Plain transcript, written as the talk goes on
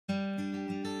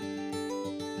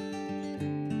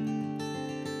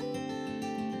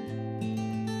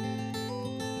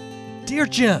Dear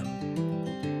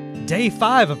Jim, Day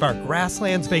 5 of our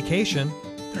Grasslands vacation.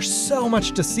 There's so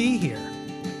much to see here.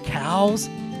 Cows,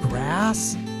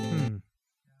 grass,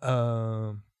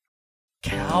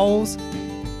 cows.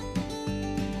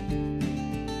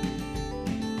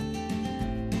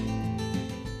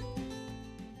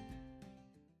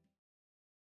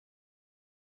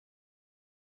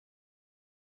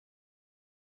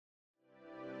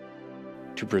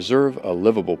 To preserve a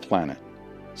livable planet,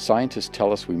 scientists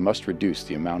tell us we must reduce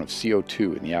the amount of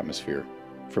CO2 in the atmosphere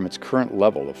from its current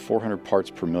level of 400 parts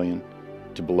per million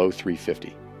to below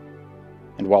 350.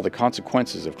 And while the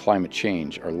consequences of climate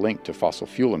change are linked to fossil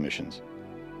fuel emissions,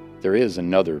 there is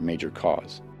another major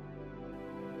cause.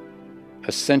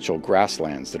 Essential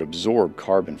grasslands that absorb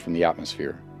carbon from the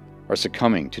atmosphere are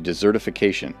succumbing to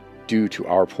desertification due to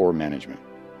our poor management.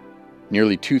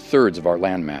 Nearly 2/3 of our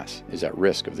landmass is at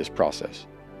risk of this process.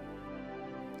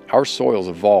 Our soils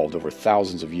evolved over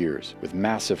thousands of years with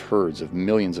massive herds of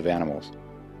millions of animals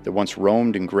that once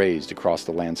roamed and grazed across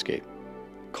the landscape,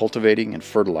 cultivating and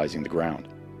fertilizing the ground.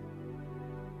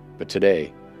 But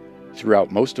today,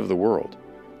 throughout most of the world,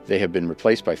 they have been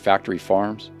replaced by factory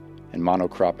farms and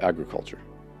monocrop agriculture.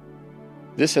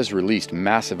 This has released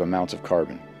massive amounts of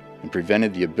carbon and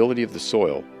prevented the ability of the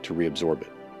soil to reabsorb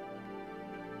it.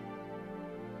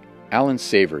 Alan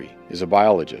Savory is a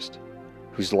biologist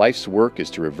whose life's work is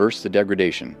to reverse the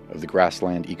degradation of the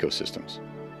grassland ecosystems.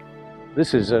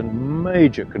 This is a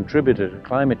major contributor to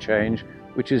climate change,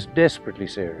 which is desperately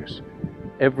serious.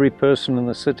 Every person in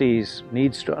the cities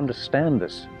needs to understand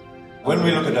this. When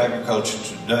we look at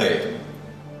agriculture today,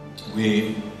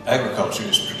 agriculture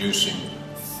is producing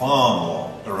far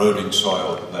more eroding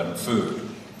soil than food.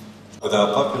 With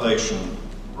our population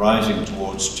rising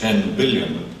towards 10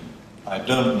 billion, I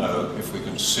don't know if we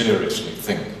can seriously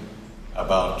think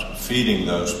about feeding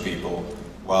those people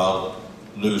while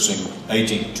losing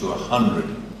 80 to 100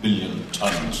 billion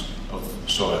tons of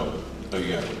soil per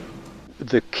year.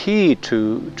 The key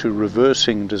to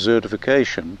reversing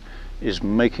desertification is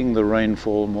making the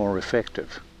rainfall more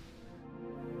effective.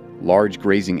 Large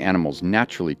grazing animals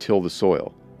naturally till the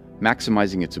soil,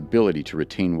 maximizing its ability to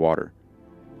retain water.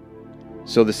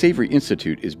 So the Savory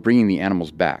Institute is bringing the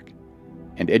animals back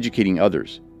and educating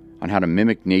others on how to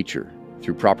mimic nature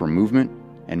through proper movement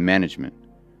and management,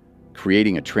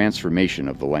 creating a transformation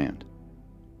of the land.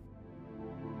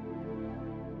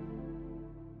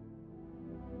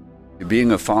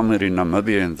 Being a farmer in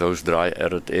Namibia in those dry,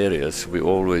 arid areas, we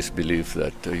always believe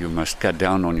that you must cut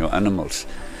down on your animals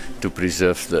to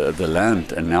preserve the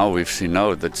land. And now we've seen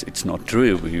now that it's not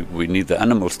true. We need the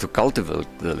animals to cultivate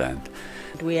the land.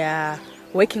 We are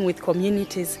working with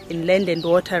communities in land and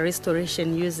water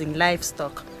restoration using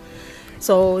livestock.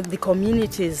 So the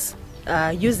communities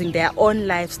are using their own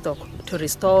livestock to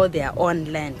restore their own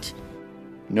land.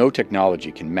 No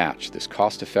technology can match this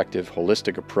cost-effective,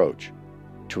 holistic approach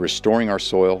to restoring our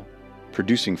soil,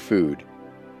 producing food,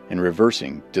 and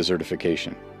reversing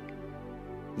desertification.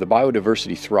 The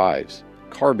biodiversity thrives,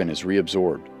 carbon is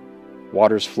reabsorbed,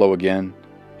 waters flow again,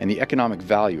 and the economic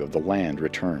value of the land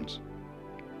returns.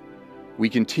 We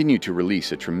continue to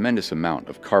release a tremendous amount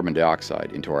of carbon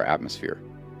dioxide into our atmosphere,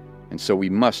 and so we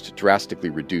must drastically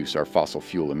reduce our fossil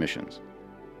fuel emissions.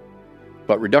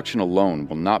 But reduction alone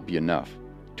will not be enough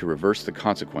to reverse the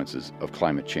consequences of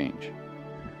climate change.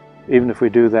 Even if we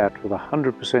do that with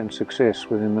 100% success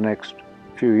within the next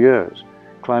few years,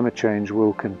 climate change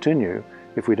will continue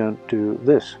if we don't do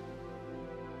this.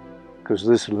 Because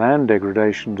this land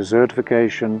degradation,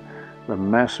 desertification, the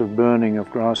massive burning of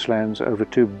grasslands, over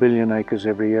 2 billion acres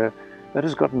every year, that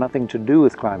has got nothing to do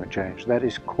with climate change. That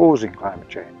is causing climate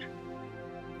change.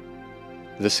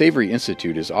 The Savory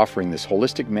Institute is offering this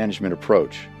holistic management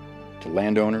approach to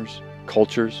landowners,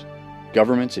 cultures,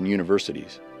 governments, and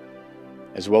universities,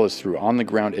 as well as through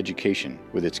on-the-ground education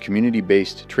with its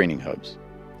community-based training hubs.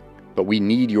 But we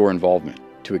need your involvement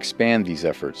to expand these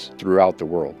efforts throughout the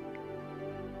world.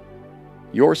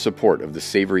 Your support of the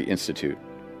Savory Institute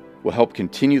will help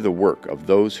continue the work of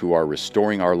those who are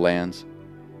restoring our lands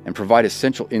and provide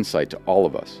essential insight to all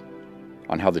of us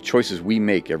on how the choices we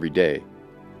make every day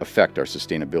affect our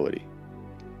sustainability.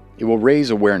 It will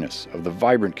raise awareness of the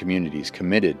vibrant communities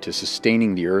committed to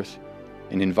sustaining the earth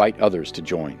and invite others to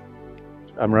join.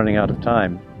 I'm running out of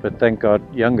time, but thank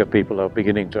God younger people are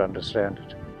beginning to understand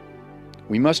it.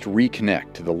 We must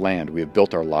reconnect to the land we have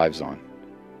built our lives on.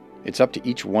 It's up to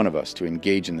each one of us to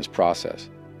engage in this process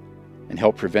and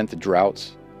help prevent the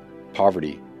droughts,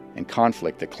 poverty, and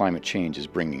conflict that climate change is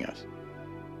bringing us.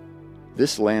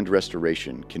 This land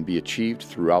restoration can be achieved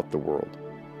throughout the world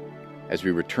as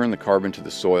we return the carbon to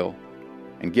the soil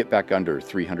and get back under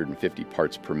 350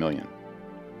 parts per million.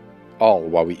 all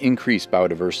while we increase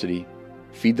biodiversity,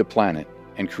 feed the planet,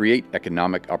 and create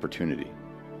economic opportunity.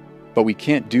 But we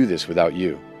can't do this without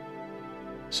you.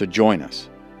 So join us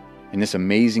in this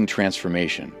amazing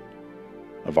transformation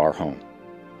of our home.